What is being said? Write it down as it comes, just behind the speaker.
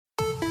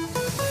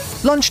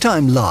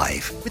Lunchtime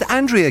Live with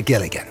Andrea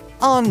Gilligan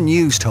on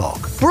News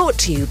Talk. Brought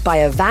to you by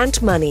Avant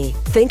Money.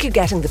 Think you're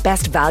getting the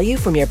best value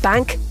from your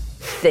bank?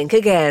 Think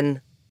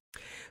again.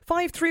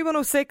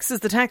 53106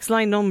 is the text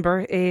line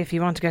number if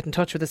you want to get in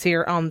touch with us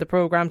here on the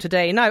programme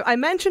today. Now, I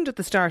mentioned at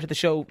the start of the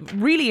show,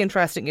 really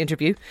interesting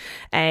interview,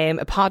 a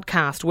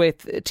podcast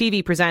with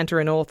TV presenter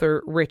and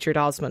author Richard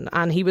Osman,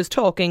 and he was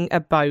talking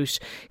about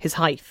his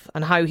height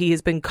and how he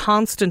has been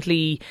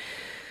constantly,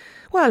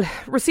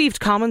 received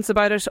comments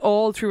about it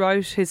all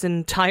throughout his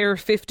entire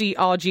 50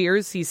 odd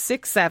years. He's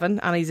 6'7",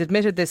 and he's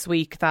admitted this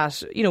week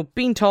that,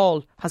 being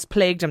tall has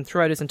plagued him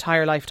throughout his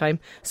entire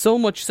lifetime. So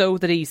much so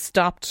that he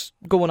stopped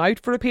going out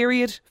for a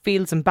period,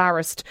 feels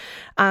embarrassed,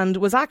 and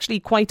was actually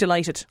quite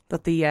delighted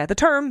that the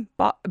term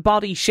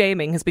body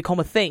shaming has become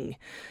a thing.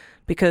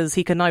 Because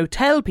he can now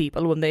tell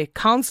people when they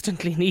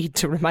constantly need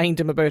to remind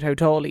him about how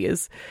tall he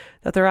is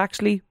that they're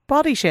actually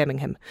body shaming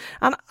him.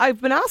 And I've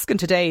been asking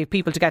today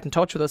people to get in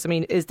touch with us. I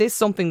mean, is this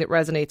something that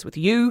resonates with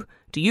you?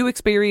 Do you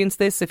experience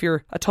this if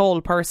you're a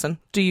tall person?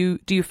 Do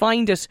you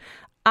find it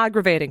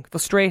aggravating,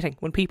 frustrating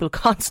when people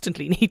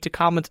constantly need to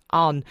comment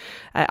on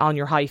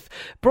your height?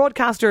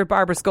 Broadcaster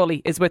Barbara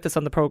Scully is with us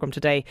on the programme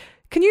today.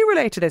 Can you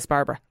relate to this,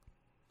 Barbara?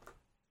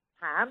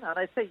 And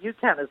I say you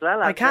can as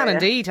well. I can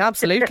indeed,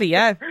 absolutely,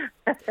 yeah.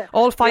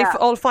 All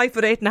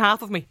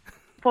 5'8.5" of me.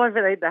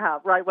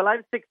 5'8.5", right? Well,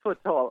 I'm 6 foot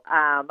tall,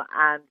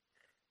 and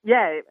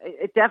yeah,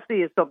 it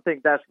definitely is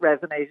something that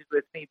resonated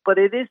with me. But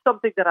it is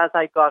something that, as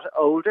I got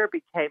older,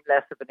 became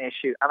less of an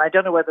issue. And I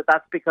don't know whether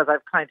that's because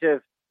I've kind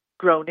of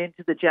grown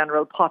into the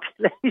general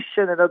population.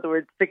 In other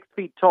words, 6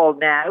 feet tall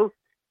now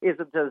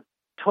isn't as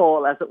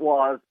tall as it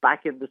was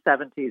back in the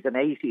 70s and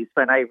 80s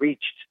when I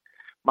reached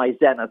my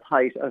zenith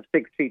height of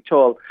 6 feet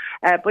tall.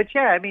 But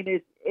yeah, I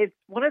mean, it's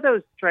one of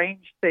those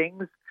strange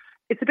things.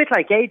 It's a bit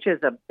like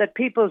ageism, that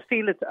people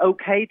feel it's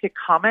okay to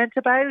comment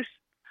about.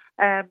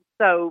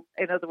 So,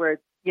 in other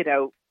words,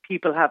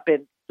 people have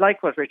been,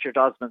 like what Richard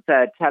Osman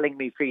said, telling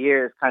me for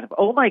years, kind of,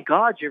 oh my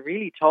God, you're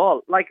really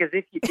tall, like as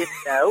if you didn't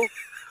know.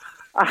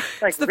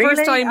 It's the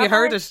first time you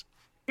heard it.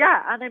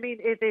 Yeah, and I mean,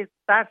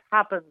 that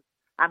happens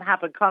and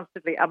happened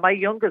constantly. And my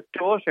youngest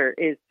daughter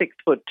is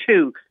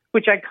 6'2",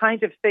 which I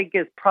kind of think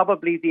is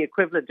probably the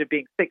equivalent of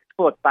being 6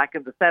 foot back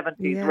in the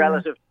 70s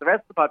relative to the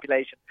rest of the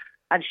population.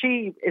 And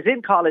she is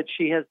in college.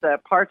 She has a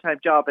part-time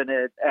job at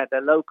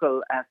a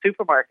local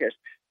supermarket.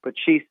 But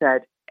she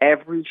said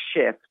every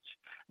shift.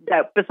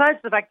 Now, besides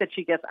the fact that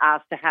she gets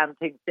asked to hand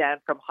things down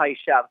from high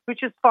shelves,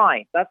 which is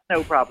fine, that's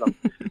no problem.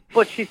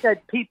 But she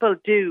said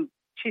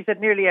she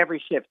said nearly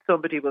every shift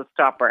somebody will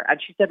stop her.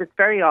 And she said it's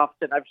very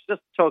often, I was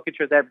just talking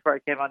to her there before I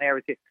came on air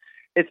with you,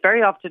 it's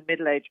very often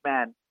middle-aged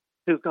men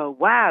who go,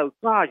 wow,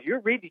 God,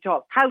 you're really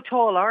tall. How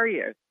tall are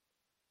you?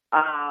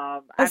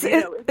 As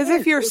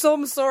if you're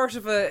some sort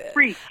of a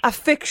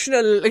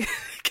fictional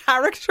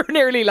character,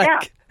 nearly like. Yeah,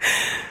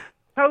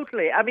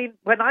 totally. I mean,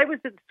 when I was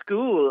in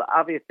school,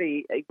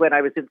 obviously, when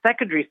I was in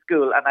secondary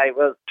school and I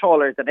was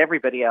taller than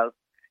everybody else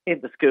in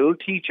the school,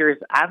 teachers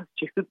and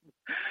students,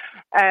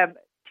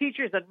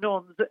 teachers and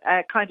nuns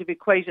kind of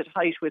equated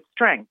height with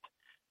strength.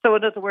 So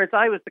in other words,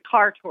 I was the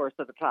cart horse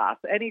of the class.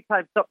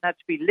 Anytime something had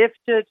to be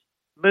lifted,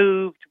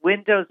 moved,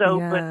 windows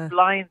open,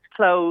 blinds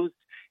closed,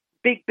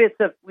 big bits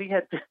of, we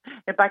had,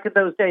 back in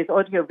those days,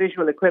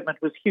 audio-visual equipment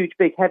was huge,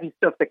 big, heavy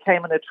stuff that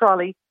came in a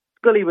trolley.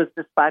 Scully was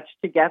dispatched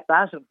to get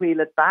that and wheel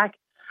it back.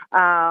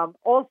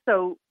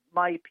 Also,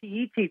 my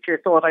PE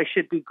teacher thought I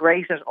should be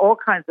great at all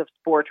kinds of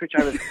sport, which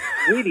I was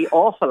really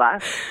awful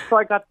at. So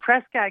I got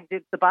press ganged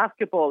into the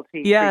basketball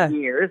team for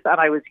years, and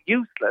I was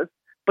useless,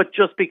 but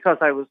just because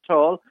I was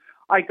tall.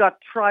 I got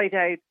tried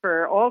out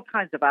for all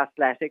kinds of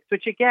athletics,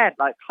 which again,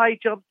 like high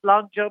jumps,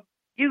 long jumps,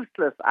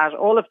 useless at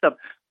all of them.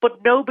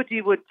 But nobody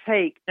would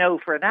take no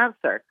for an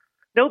answer.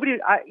 Nobody,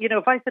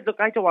 if I said, look,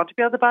 I don't want to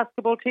be on the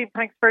basketball team,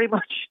 thanks very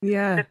much.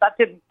 Yeah. That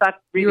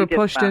really you were didn't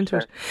pushed matter. into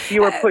it.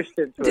 You were pushed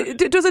into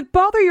it. Does it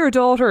bother your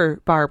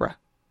daughter, Barbara?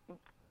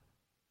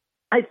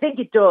 I think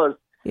it does.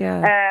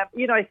 Yeah.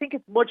 I think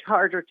it's much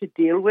harder to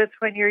deal with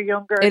when you're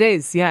younger. It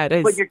is, yeah, it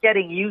is. When you're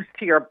getting used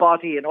to your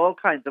body in all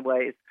kinds of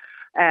ways.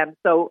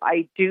 So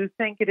I do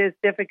think it is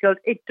difficult.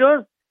 It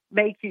does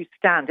make you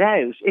stand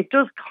out. It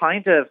does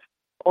kind of...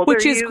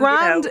 Which is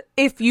grand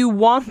if you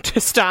want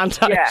to stand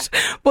out. Yeah.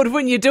 But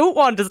when you don't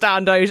want to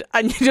stand out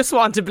and you just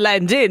want to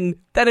blend in,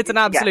 then it's an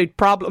absolute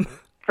problem.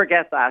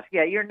 Forget that.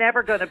 Yeah, you're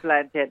never going to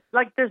blend in.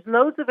 Like, there's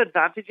loads of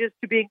advantages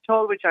to being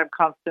tall, which I'm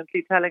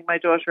constantly telling my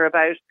daughter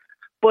about.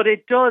 But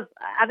it does...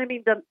 And I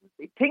mean,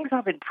 things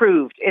have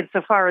improved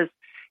insofar as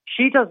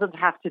she doesn't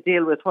have to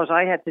deal with what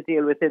I had to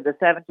deal with in the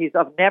 70s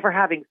of never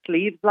having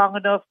sleeves long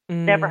enough,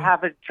 never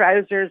having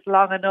trousers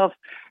long enough,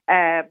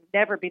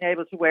 never being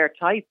able to wear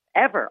tights,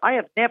 ever. I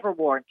have never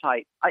worn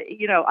tights.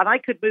 And I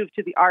could move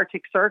to the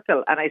Arctic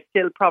Circle and I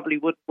still probably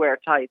wouldn't wear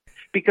tights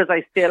because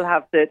I still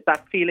have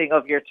that feeling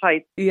of your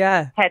tights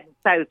heading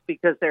south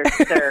because they're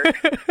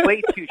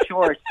way too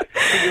short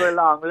for your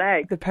long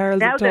legs. The perils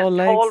now of tall legs.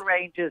 Now there's tall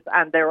ranges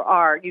and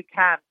you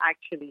can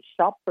actually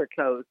shop for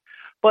clothes.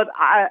 But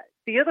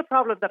the other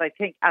problem that I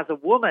think as a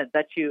woman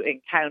that you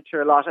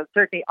encounter a lot, and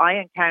certainly I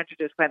encountered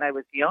it when I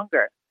was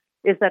younger,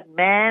 is that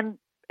men,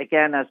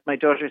 again, as my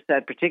daughter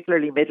said,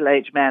 particularly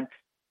middle-aged men,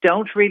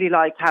 don't really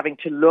like having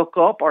to look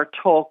up or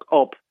talk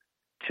up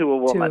to a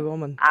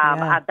woman.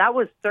 And that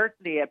was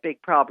certainly a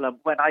big problem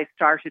when I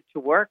started to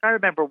work. I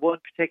remember one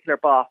particular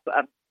boss,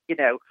 and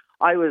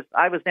I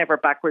was never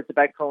backwards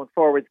about going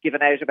forwards,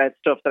 giving out about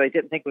stuff that I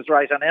didn't think was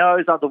right. And I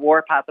was on the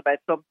warpath about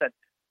something.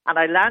 And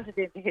I landed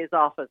into his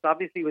office,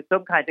 obviously with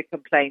some kind of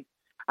complaint.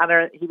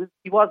 And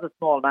he was a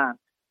small man.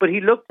 But he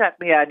looked at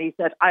me and he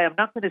said, I am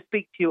not going to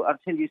speak to you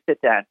until you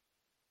sit down.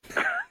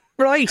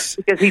 Right.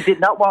 Because he did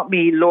not want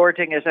me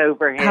lording it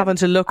over him. Having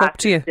to look up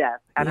to you.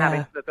 And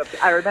having to look up to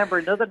you. I remember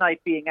another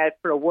night being out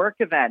for a work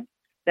event.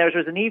 Now, it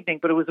was an evening,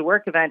 but it was a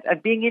work event.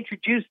 And being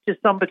introduced to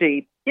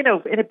somebody, in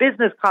a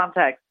business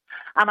context.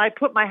 And I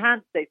put my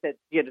hand, they said,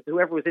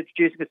 whoever was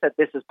introducing me said,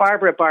 this is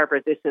Barbara,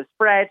 this is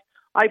Fred.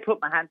 I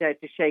put my hand out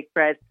to shake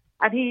Fred.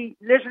 And he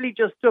literally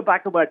just stood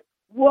back and went,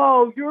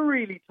 whoa, you're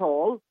really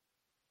tall.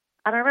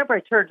 And I remember I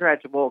turned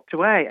around and walked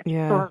away.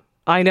 Yeah.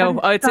 I know.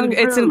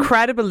 It's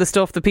incredible the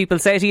stuff that people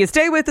say to you.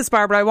 Stay with us,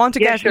 Barbara. I want to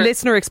get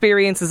listener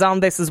experiences on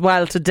this as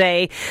well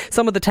today.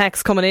 Some of the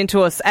texts coming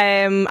into us.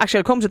 Actually,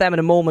 I'll come to them in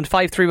a moment.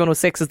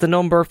 53106 is the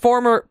number.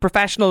 Former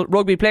professional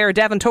rugby player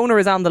Devon Toner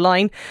is on the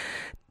line.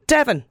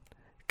 Devon,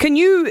 can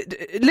you,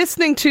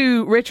 listening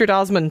to Richard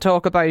Osman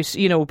talk about,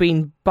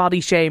 being body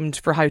shamed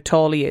for how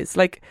tall he is,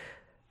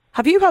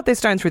 have you had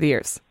this down through the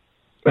years?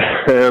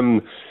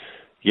 I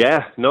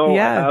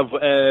have.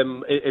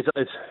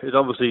 It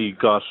obviously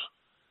got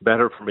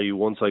better for me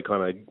once I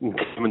kind of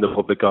came in the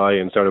public eye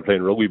and started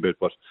playing rugby a bit,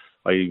 but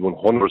I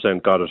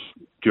 100% got it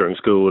during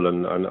school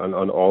and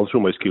all through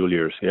my school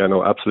years. Yeah,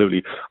 no,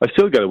 absolutely. I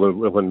still get it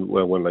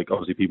when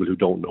obviously people who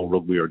don't know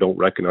rugby or don't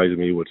recognise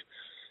me would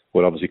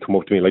obviously come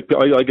up to me.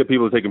 I get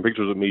people taking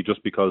pictures of me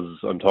just because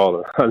I'm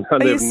taller. And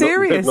are you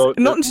serious?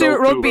 Nothing to do with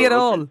rugby at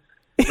all?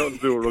 Nothing to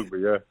do with rugby,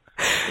 yeah.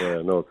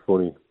 Yeah, no, it's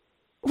funny.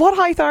 What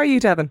height are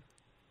you, Devon?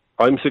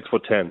 I'm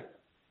 6'10".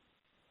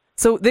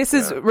 So this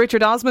is,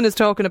 Richard Osman is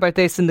talking about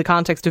this in the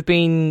context of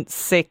being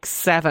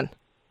 6'7".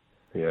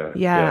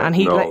 Yeah. And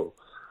he I've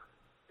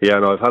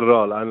had it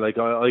all. And I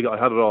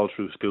had it all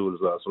through school as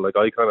well. So I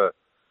kind of,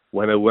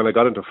 when I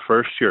got into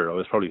first year, I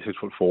was probably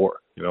 6'4",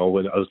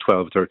 when I was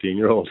 12, 13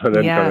 year old. And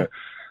then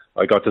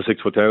I got to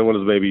 6'10" when I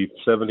was maybe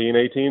 17,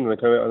 18,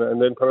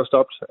 and then kind of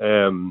stopped.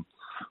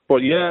 But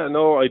yeah,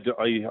 no, I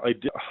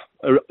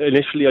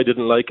initially I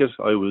didn't like it.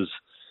 I was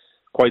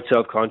quite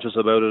self-conscious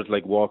about it,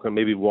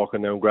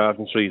 walking down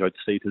Grafton Street. I'd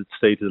stay to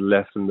the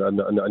left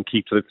and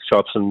keep to the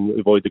shops and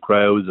avoid the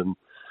crowds, and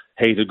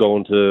hated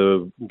going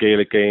to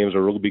Gaelic games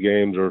or rugby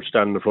games or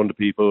standing in front of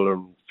people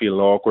or feeling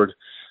awkward.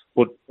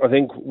 But I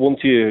think once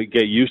you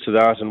get used to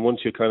that, and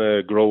once you kind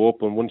of grow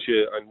up, and once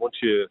you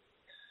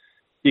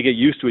get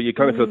used to it, you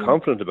kind of feel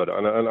confident about it,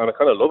 and I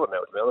kind of love it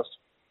now, to be honest.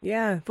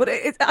 Yeah, but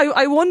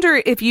I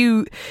wonder if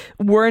you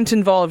weren't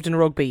involved in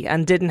rugby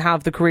and didn't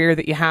have the career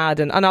that you had,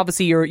 and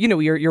obviously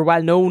you're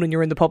well known and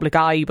you're in the public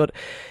eye, but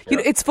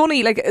it's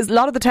funny, a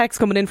lot of the texts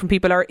coming in from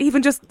people are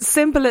even just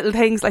simple little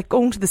things like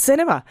going to the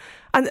cinema,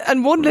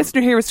 and one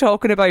listener here was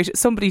talking about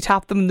somebody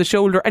tapped them on the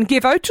shoulder and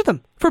gave out to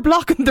them for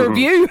blocking their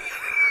view,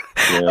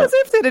 as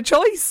if they had a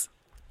choice.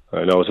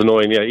 I know, it's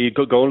annoying. Yeah, you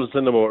going to the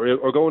cinema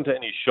or going to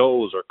any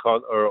shows or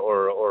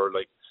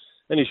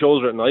any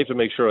shows right now, I have to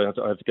make sure I have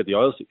to get the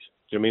aisle seats.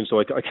 Do you know what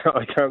I mean? So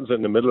I can't sit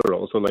in the middle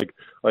row. So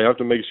I have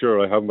to make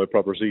sure I have my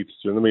proper seats.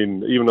 Do you know what I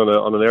mean? Even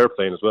on an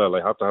airplane as well,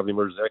 I have to have the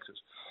emergency exit.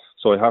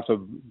 So I have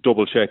to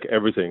double check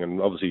everything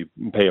and obviously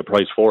pay a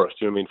price for it.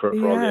 Do you know what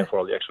I mean? For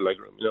all the extra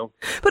legroom,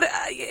 But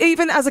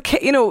even as a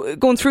kid,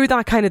 going through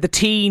that kind of the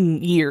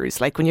teen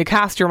years, when you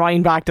cast your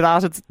mind back to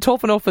that, it's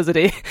tough enough as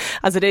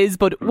it is.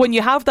 But when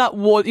you have that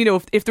one,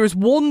 if there's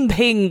one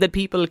thing that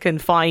people can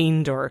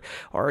find or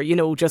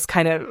just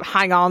kind of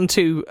hang on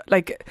to,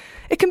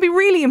 it can be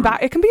really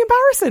it can be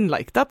embarrassing.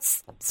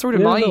 That's sort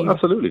of my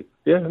absolutely.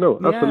 Yeah, no,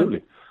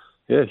 absolutely.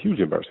 Yeah,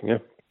 hugely embarrassing. Yeah.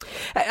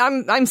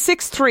 I'm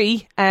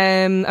 6'3".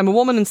 I'm a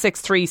woman in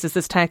 6'3", says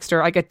this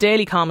texter. I get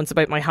daily comments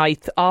about my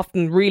height,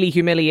 often really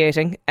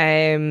humiliating.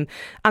 And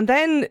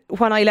then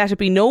when I let it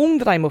be known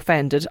that I'm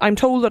offended, I'm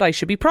told that I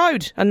should be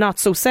proud and not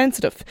so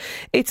sensitive.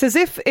 It's as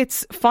if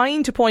it's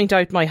fine to point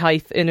out my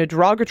height in a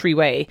derogatory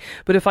way,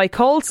 but if I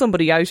call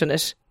somebody out on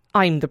it,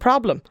 I'm the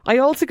problem. I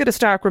also get a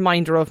stark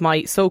reminder of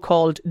my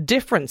so-called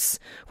difference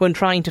when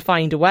trying to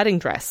find a wedding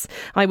dress.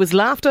 I was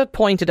laughed at,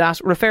 pointed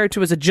at, referred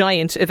to as a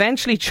giant,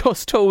 eventually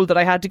just told that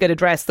I had to get a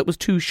dress that was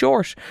too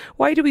short.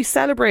 Why do we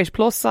celebrate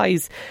plus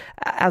size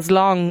as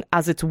long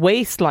as its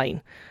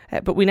waistline?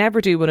 But we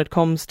never do when it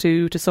comes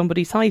to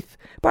somebody's height.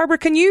 Barbara,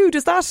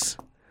 does that...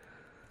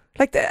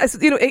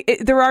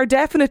 there are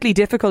definitely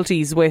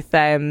difficulties with,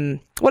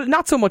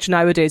 not so much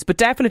nowadays, but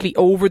definitely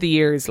over the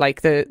years,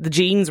 the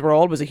jeans were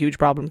always a huge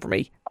problem for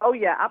me. Oh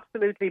yeah,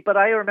 absolutely. But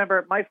I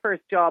remember my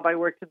first job, I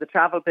worked in the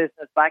travel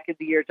business back in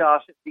the year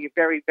dot in the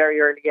very, very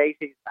early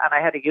 80s, and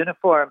I had a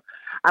uniform,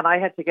 and I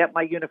had to get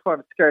my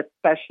uniform skirt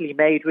specially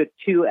made with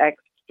 2X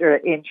extra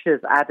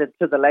inches added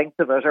to the length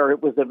of it, or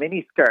it was a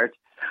mini skirt.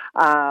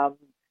 And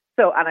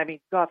I mean,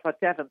 God, what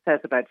Devon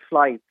says about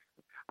flights.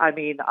 I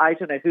mean, I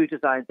don't know who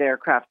designs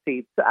aircraft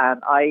seats,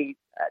 and I'm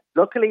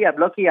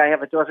lucky. I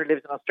have a daughter who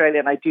lives in Australia,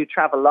 and I do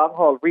travel long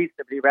haul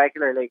reasonably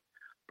regularly.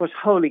 But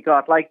holy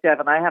God, like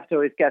Devon, I have to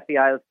always get the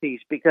aisle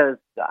seat because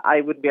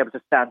I wouldn't be able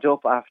to stand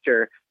up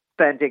after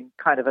spending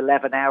kind of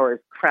 11 hours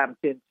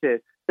cramped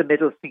into the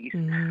middle seat.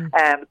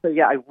 So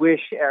yeah, I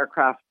wish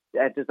aircraft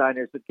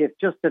designers would give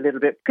just a little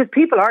bit, because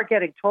people are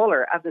getting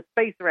taller and the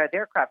space around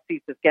aircraft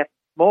seats is getting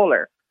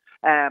smaller.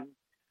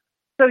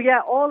 So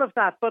yeah, all of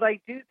that. But I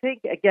do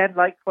think, again,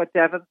 like what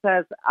Devon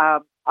says,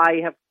 I'd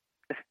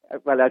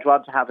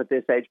want to have at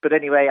this age. But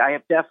anyway, I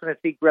have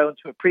definitely grown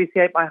to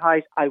appreciate my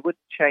height. I wouldn't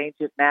change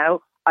it now.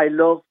 I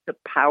love the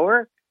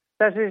power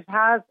that it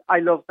has. I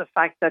love the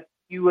fact that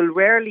you will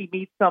rarely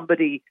meet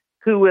somebody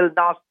who will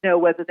not know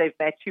whether they've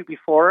met you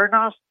before or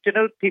not. You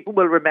know, people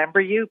will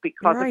remember you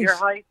because of your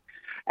height.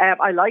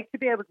 I like to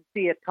be able to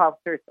see at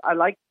concerts. I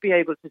like to be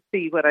able to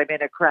see when I'm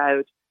in a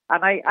crowd.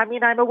 And I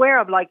mean, I'm aware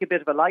I'm like a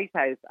bit of a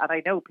lighthouse, and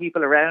I know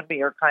people around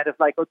me are kind of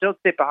like, oh, don't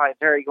sit behind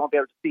her, you won't be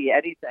able to see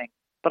anything.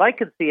 But I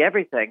can see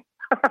everything.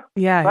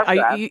 Yeah,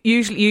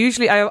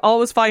 I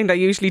always find I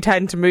usually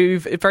tend to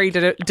move very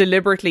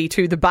deliberately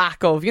to the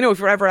back of, you know, if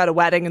you're ever at a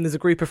wedding and there's a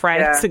group of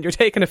friends and you're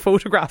taking a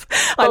photograph,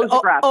 I'll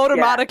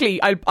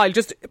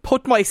just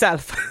put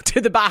myself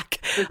to the back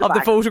of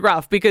the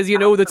photograph, because you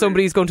know that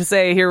somebody's going to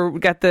say, here,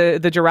 get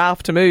the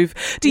giraffe to move.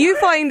 Do you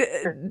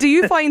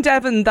find,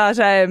 Devon,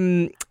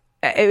 that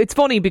it's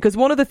funny because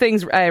one of the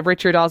things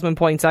Richard Osman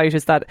points out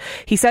is that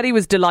he said he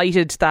was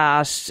delighted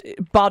that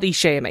body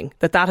shaming,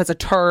 that as a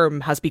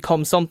term has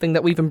become something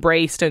that we've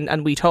embraced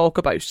and we talk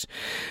about.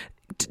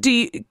 Do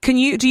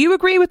you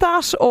agree with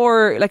that,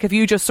 or like have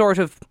you just sort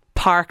of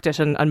parked it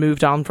and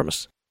moved on from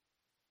it?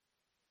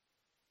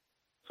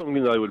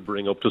 Something that I would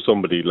bring up to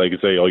somebody, like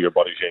say, "Oh, you're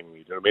body shaming me."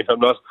 You know what I mean? I'm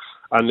not,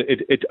 and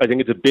I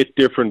think it's a bit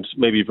different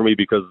maybe for me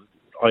because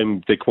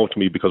they quote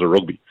me because of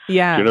rugby.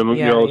 Yeah, you know.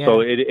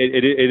 So it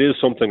is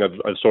something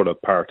I've sort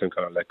of parked and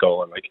kind of let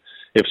go. And like,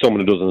 if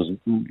someone who doesn't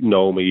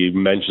know me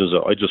mentions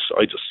it, I just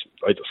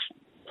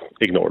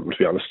ignore them, to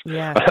be honest.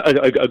 Yeah.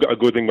 A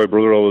good thing my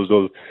brother always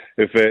does.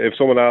 If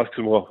someone asks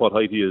him what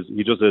height he is,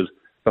 he just says,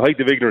 the height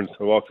of ignorance,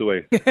 and walks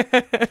away.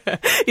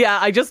 Yeah,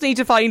 I just need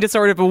to find a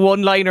sort of a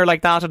one-liner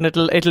like that, and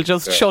it'll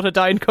just shut it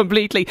down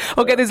completely.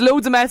 Okay, there's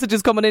loads of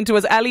messages coming into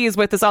us. Ellie is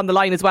with us on the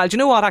line as well. Do you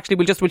know what? Actually,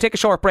 we'll take a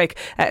short break.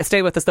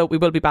 Stay with us though. We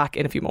will be back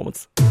in a few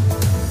moments.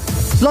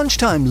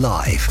 Lunchtime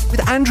Live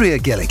with Andrea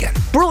Gilligan.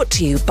 Brought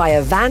to you by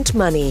Avant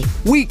Money.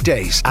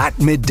 Weekdays at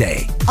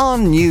midday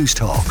on News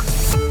Talk.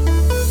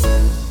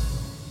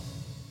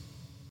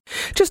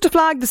 Just to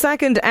flag, the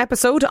second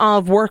episode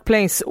of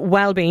Workplace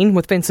Wellbeing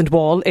with Vincent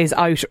Wall is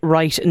out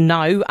right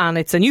now, and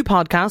it's a new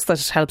podcast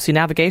that helps you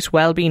navigate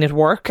wellbeing at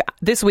work.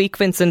 This week,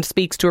 Vincent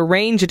speaks to a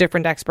range of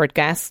different expert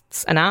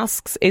guests and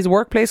asks, is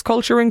workplace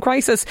culture in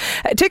crisis?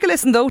 Take a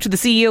listen, though, to the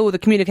CEO of the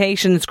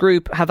communications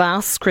group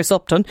Havas, Chris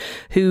Upton,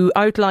 who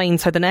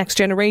outlines how the next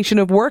generation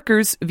of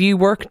workers view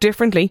work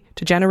differently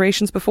to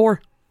generations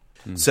before.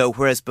 So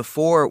whereas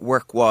before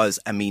work was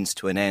a means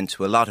to an end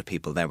to a lot of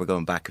people, now we're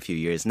going back a few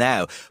years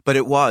now, but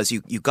it was,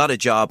 you got a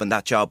job and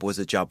that job was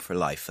a job for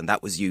life, and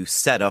that was you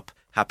set up,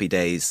 happy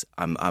days.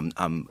 I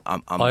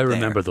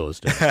remember those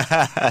days.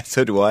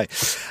 So do I.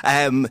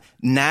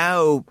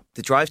 Now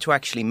the drive to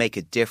actually make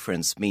a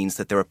difference means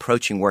that they're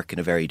approaching work in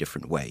a very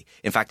different way.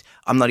 In fact,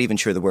 I'm not even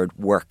sure the word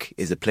work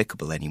is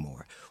applicable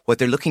anymore. What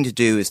they're looking to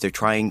do is they're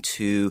trying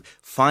to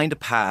find a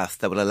path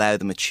that will allow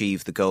them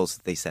achieve the goals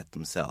that they set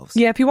themselves.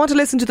 Yeah, if you want to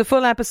listen to the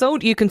full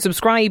episode, you can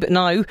subscribe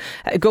now.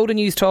 Go to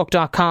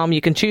newstalk.com.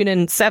 You can tune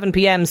in 7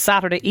 p.m.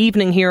 Saturday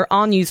evening here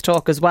on News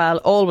Talk as well,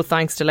 all with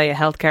thanks to Leia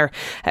Healthcare.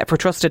 For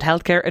trusted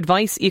healthcare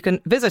advice, you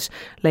can visit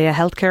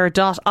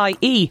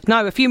leiahealthcare.ie.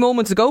 Now, a few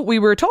moments ago, we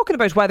were talking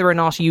about whether or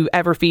not you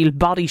ever feel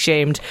body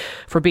shamed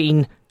for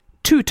being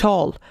too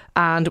tall,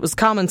 and it was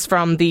comments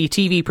from the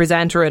TV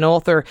presenter and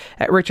author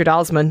Richard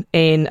Osman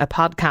in a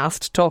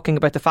podcast talking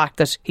about the fact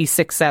that he's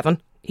 6'7".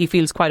 He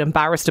feels quite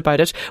embarrassed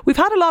about it. We've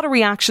had a lot of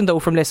reaction though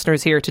from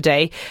listeners here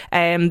today.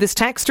 This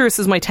texter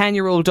says, my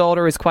 10-year-old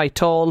daughter is quite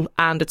tall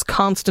and it's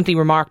constantly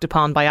remarked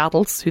upon by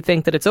adults who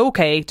think that it's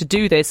okay to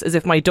do this as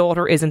if my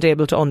daughter isn't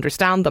able to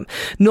understand them.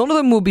 None of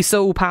them would be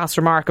so past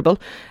remarkable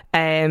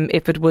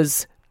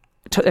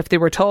if they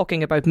were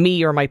talking about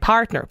me or my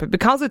partner, but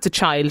because it's a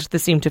child, they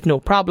seem to have no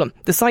problem.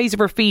 The size of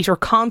her feet are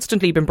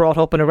constantly been brought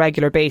up on a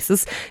regular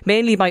basis,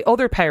 mainly by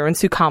other parents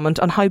who comment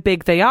on how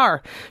big they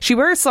are. She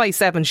wears a size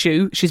 7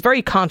 shoe. She's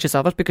very conscious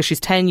of it because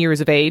she's 10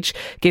 years of age,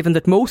 given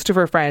that most of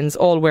her friends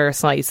all wear a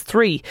size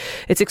 3.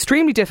 It's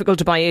extremely difficult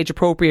to buy age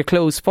appropriate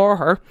clothes for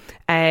her,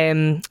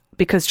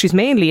 because she's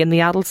mainly in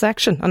the adult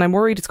section, and I'm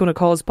worried it's going to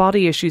cause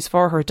body issues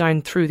for her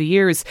down through the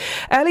years.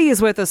 Ellie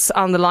is with us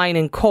on the line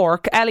in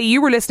Cork. Ellie,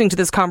 you were listening to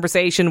this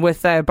conversation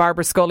with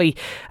Barbara Scully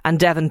and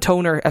Devon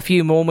Toner a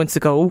few moments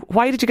ago.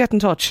 Why did you get in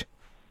touch?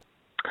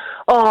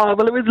 Oh,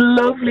 well, it was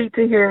lovely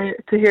to hear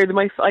them.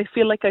 I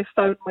feel like I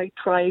found my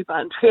tribe,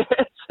 Andrea.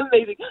 It's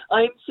amazing.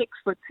 I'm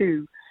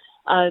 6'2",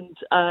 and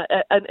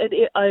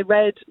I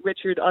read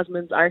Richard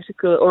Osman's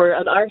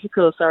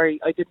article, sorry,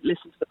 I didn't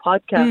listen to the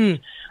podcast,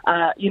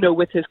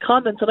 with his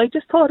comments, and I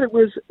just thought it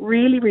was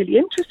really, really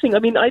interesting. I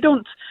mean, I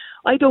don't,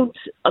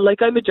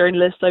 like, I'm a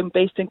journalist, I'm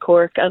based in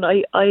Cork, and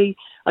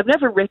I've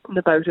never written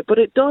about it, but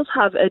it does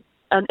have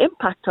an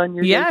impact on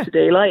your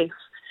day-to-day life.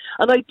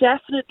 And I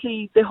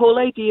definitely, the whole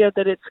idea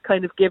that it's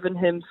kind of given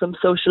him some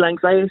social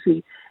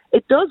anxiety,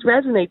 it does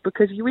resonate,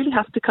 because you really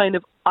have to kind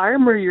of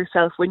armour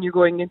yourself when you're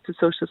going into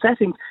social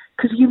settings,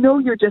 because you know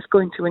you're just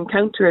going to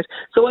encounter it.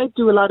 So I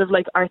do a lot of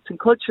like arts and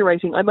culture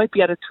writing. I might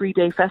be at a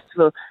 3-day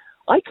festival.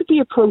 I could be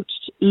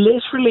approached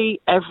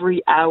literally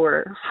every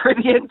hour for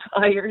the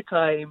entire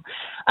time.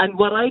 And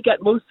what I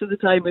get most of the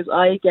time is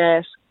I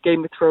get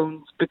Game of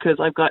Thrones, because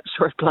I've got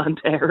short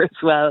blonde hair as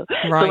well.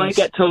 Right. So I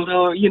get told,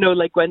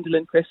 like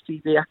Gwendolyn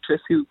Christie, the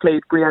actress who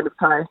played Brienne of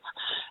Tarth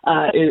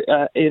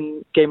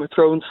in Game of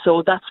Thrones.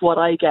 So that's what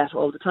I get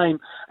all the time.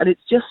 And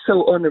it's just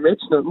so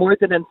unoriginal. More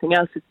than anything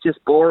else, it's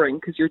just boring,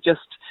 because you're just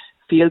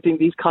fielding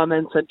these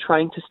comments and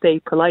trying to stay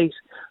polite.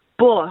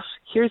 But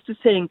here's the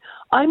thing,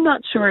 I'm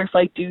not sure if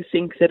I do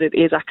think that it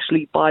is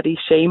actually body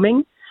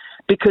shaming,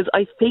 because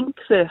I think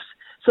that,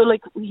 so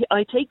like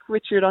I take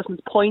Richard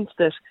Osman's point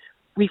that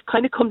we've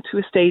kind of come to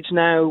a stage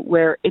now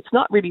where it's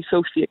not really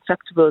socially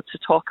acceptable to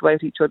talk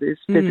about each other's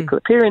physical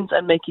appearance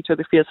and make each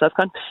other feel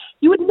self-conscious.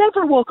 You would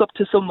never walk up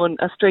to someone,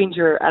 a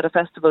stranger at a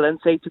festival, and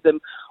say to them,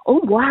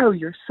 "Oh wow,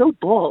 you're so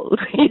bald."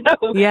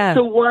 Yeah.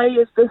 So why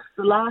is this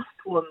the last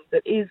one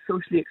that is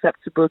socially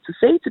acceptable to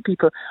say to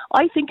people?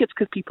 I think it's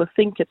because people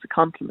think it's a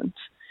compliment.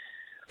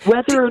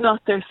 Whether or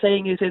not they're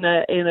saying it in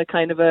a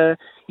kind of a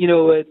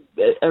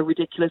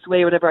ridiculous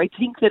way or whatever, I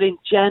think that in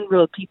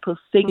general people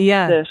think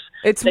that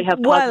it's they have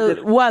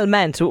positive... well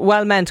meant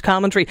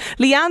commentary.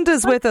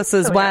 Leanda's with us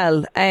as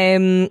well.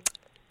 Leanda,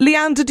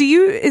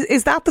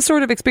 is that the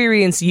sort of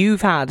experience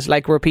you've had,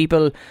 like where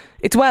people,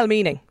 it's well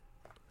meaning?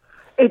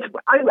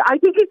 I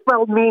think it's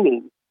well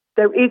meaning.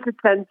 There is a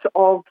sense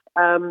of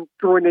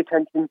drawing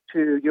attention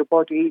to your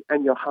body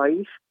and your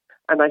height.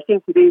 And I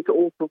think it is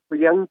also for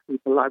young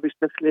people. I was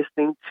just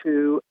listening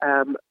to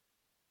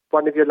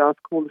one of your last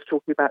callers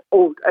talking about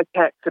a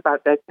text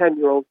about their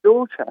 10-year-old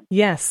daughter.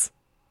 Yes.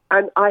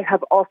 And I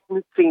have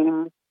often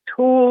seen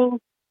tall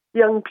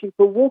young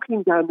people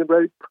walking down the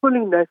road,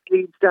 pulling their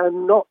sleeves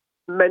down, not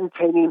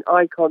maintaining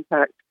eye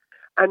contact,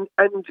 and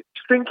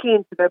shrinking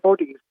into their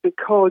bodies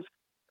because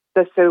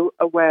they're so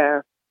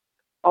aware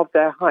of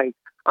their height.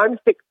 I'm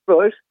 6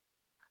 foot.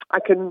 I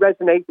can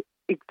resonate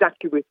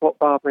exactly with what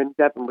Barbara and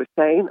Devon were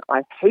saying.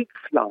 I hate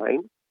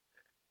flying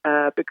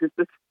because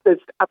there's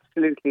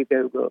absolutely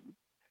no room.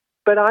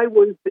 But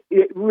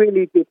it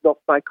really did knock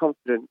my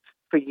confidence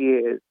for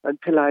years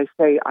until I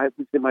was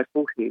in my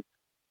 40s,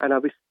 and I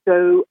was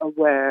so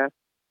aware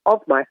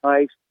of my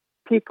height.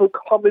 People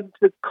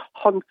commented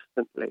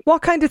constantly.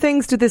 What kind of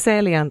things did they say,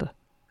 Leanda?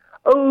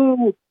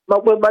 Oh,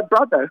 well, my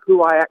brother,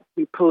 who I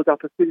actually pulled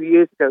up a few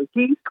years ago,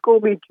 he used to call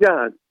me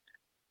Giant,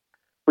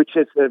 which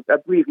is an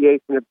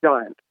abbreviation of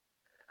giant.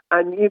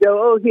 And,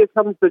 here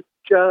comes the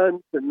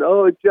Giant, and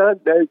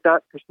Giant knows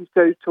that because she's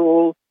so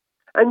tall.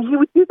 And he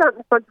would do that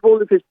in front of all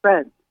of his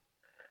friends.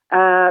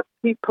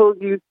 People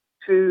used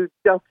to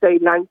just say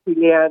lanky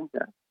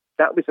Leander.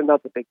 That was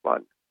another big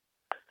one.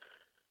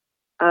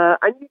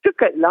 And you just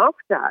get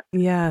laughed at.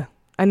 Yeah.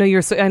 I know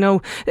you're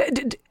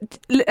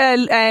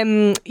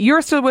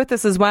you're still with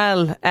us as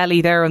well,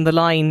 Ellie, there on the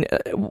line.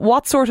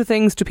 What sort of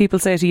things do people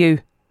say to you?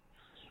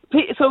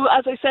 So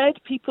as I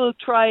said, people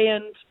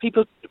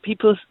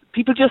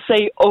just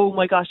say, "Oh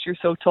my gosh, you're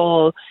so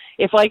tall."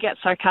 If I get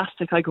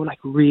sarcastic, I go like,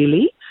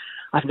 "Really?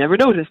 I've never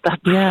noticed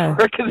that before." Yeah,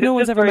 no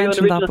one's ever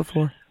mentioned that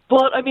before.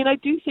 But I mean, I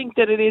do think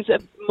that it is a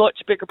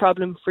much bigger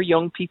problem for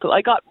young people.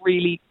 I got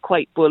really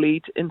quite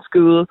bullied in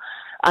school,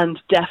 and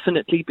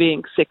definitely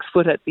being 6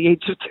 foot at the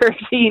age of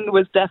 13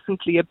 was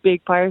definitely a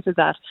big part of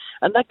that.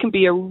 And that can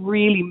be a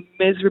really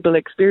miserable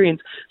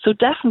experience. So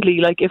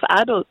definitely, like, if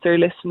adults are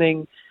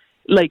listening,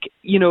 like,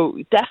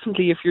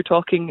 definitely if you're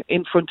talking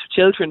in front of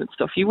children and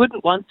stuff, you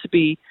wouldn't want to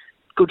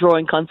go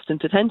drawing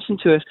constant attention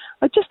to it.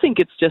 I just think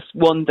it's just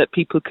one that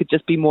people could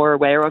just be more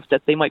aware of,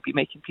 that they might be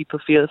making people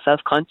feel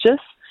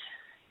self-conscious.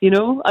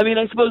 I mean,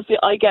 I suppose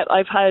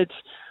I've had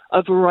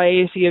a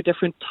variety of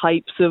different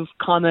types of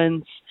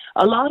comments.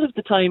 A lot of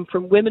the time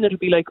from women, it'll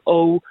be like,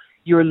 "Oh,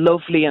 you're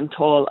lovely and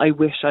tall. I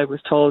wish I was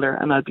taller."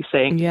 And I'll be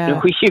saying,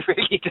 "No, you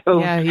really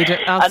don't." Yeah, you do.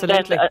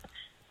 Absolutely.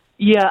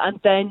 And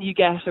then you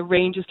get a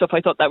range of stuff.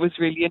 I thought that was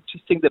really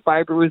interesting that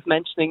Barbara was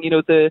mentioning,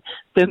 the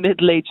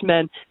middle-aged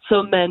men.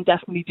 Some men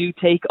definitely do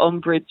take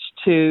umbrage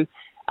to,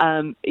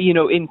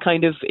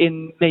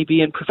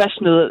 maybe in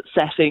professional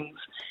settings,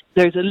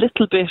 there's a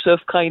little bit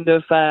of kind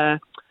of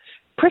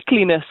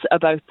prickliness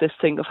about this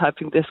thing of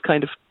having this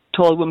kind of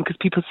tall woman, because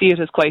people see it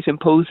as quite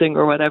imposing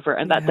or whatever,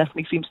 and that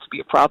definitely seems to be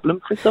a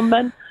problem for some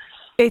men.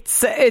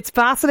 It's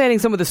fascinating,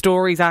 some of the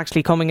stories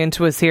actually coming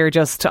into us here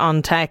just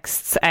on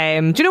texts.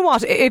 Do you know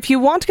what? If you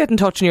want to get in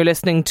touch and you're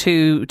listening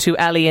to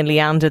Ellie and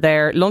Leanda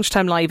there,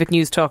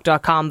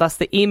 lunchtimelive@newstalk.com. That's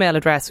the email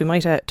address. We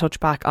might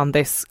touch back on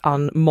this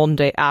on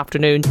Monday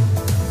afternoon.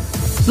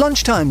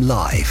 Lunchtime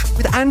Live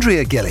with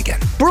Andrea Gilligan.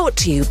 Brought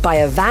to you by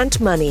Avant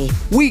Money.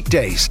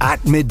 Weekdays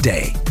at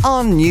midday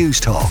on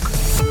Newstalk.